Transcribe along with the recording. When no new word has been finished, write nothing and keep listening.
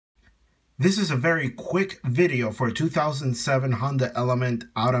This is a very quick video for a 2007 Honda Element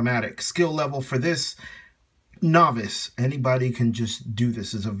Automatic. Skill level for this, novice. Anybody can just do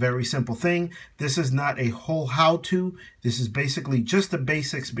this. It's a very simple thing. This is not a whole how-to. This is basically just the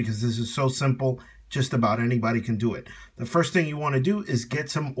basics because this is so simple. Just about anybody can do it. The first thing you want to do is get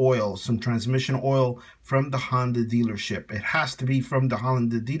some oil, some transmission oil from the Honda dealership. It has to be from the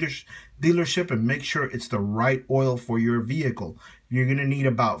Honda dealership, and make sure it's the right oil for your vehicle. You're going to need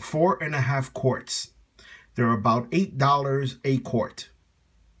about 4.5 quarts. They're about $8 a quart.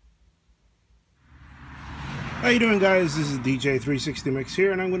 How you doing, guys? This is DJ360 Mix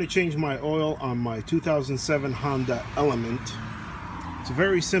here, and I'm going to change my oil on my 2007 Honda Element. It's a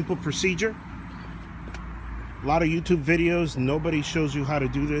very simple procedure. A lot of YouTube videos, nobody shows you how to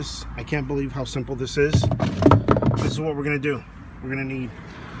do this. I can't believe how simple this is. This is what we're going to do. We're going to need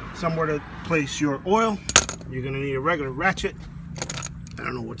somewhere to place your oil. You're going to need a regular ratchet. I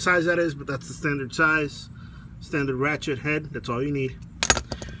don't know what size that is, but that's the standard size. Standard ratchet head, that's all you need.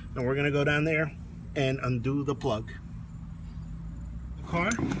 And we're going to go down there and undo the plug.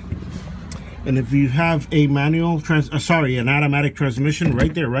 Car. And if you have a manual, an automatic transmission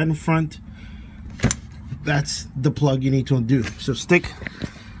right there, right in front, that's the plug you need to undo. So stick,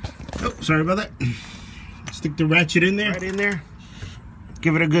 oh, sorry about that. Stick the ratchet in there, right in there.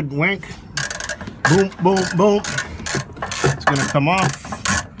 Give it a good wank. Boom, boom, boom. It's gonna come off.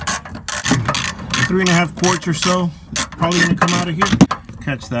 3.5 quarts or so, probably gonna come out of here.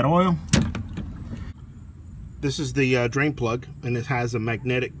 Catch that oil. This is the drain plug, and it has a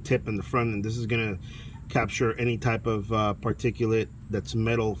magnetic tip in the front, and this is gonna capture any type of particulate that's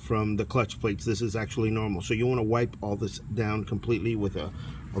metal from the clutch plates. This is actually normal, so you want to wipe all this down completely with a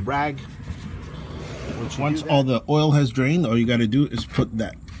rag. Once all the oil has drained, all you got to do is put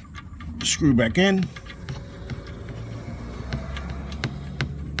that screw back in,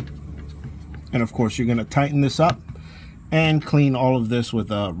 and of course you're going to tighten this up and clean all of this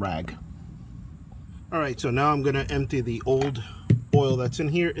with a rag. Alright, so now I'm going to empty the old oil that's in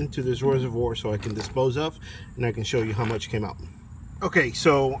here into this reservoir so I can dispose of, and I can show you how much came out. Okay,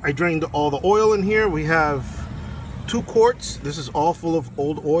 so I drained all the oil in here. We have 2 quarts. This is all full of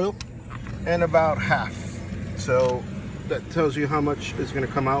old oil, and about half. So that tells you how much is going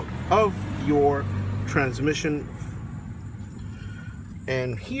to come out of your transmission.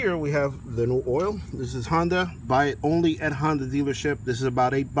 And here we have the new oil. This is Honda. Buy it only at Honda dealership. This is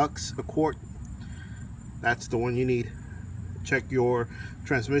about $8 a quart. That's the one you need. Check your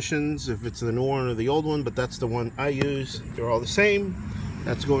transmissions if it's the new one or the old one, but that's the one I use. They're all the same.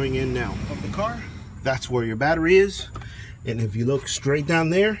 That's going in now of the car. That's where your battery is, and if you look straight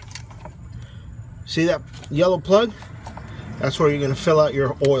down there, see that yellow plug? That's where you're going to fill out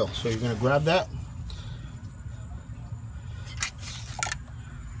your oil. So you're going to grab that,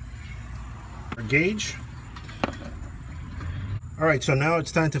 a gauge. All right, so now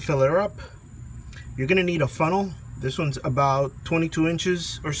it's time to fill it up. You're going to need a funnel. This one's about 22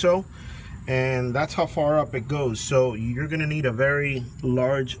 inches or so, and that's how far up it goes. So you're going to need a very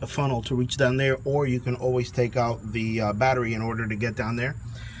large funnel to reach down there, or you can always take out the battery in order to get down there.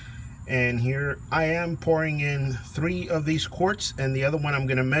 And here I am pouring in 3 of these quarts, and the other one I'm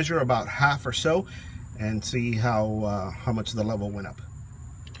going to measure about half or so and see how much the level went up.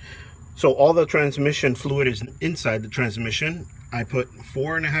 So all the transmission fluid is inside the transmission. I put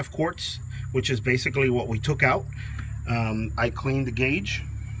 4.5 quarts, which is basically what we took out. I cleaned the gauge,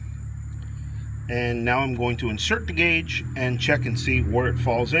 and now I'm going to insert the gauge and check and see where it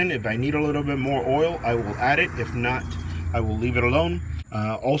falls in. If I need a little bit more oil, I will add it. If not, I will leave it alone.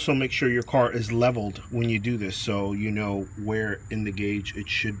 Also, make sure your car is leveled when you do this, so you know where in the gauge it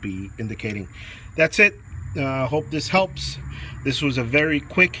should be indicating. That's it. Hope this helps. This was a very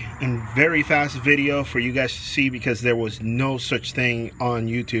quick and very fast video for you guys to see, because there was no such thing on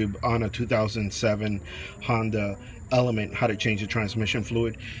YouTube on a 2007 Honda Element, how to change the transmission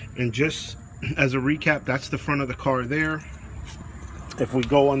fluid. And just as a recap, that's the front of the car there. If we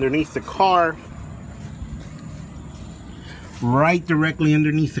go underneath the car, right directly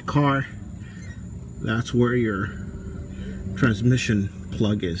underneath the car, that's where your transmission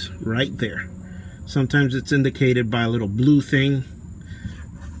plug is, right there. Sometimes it's indicated by a little blue thing,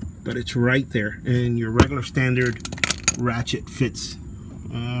 but it's right there. And your regular standard ratchet fits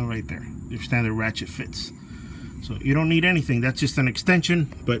right there. Your standard ratchet fits. So you don't need anything. That's just an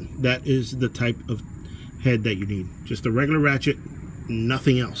extension, but that is the type of head that you need. Just a regular ratchet,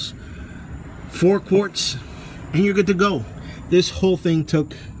 nothing else. 4 quarts, and you're good to go. This whole thing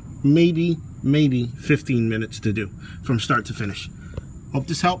took maybe 15 minutes to do from start to finish. Hope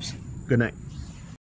this helps. Good night.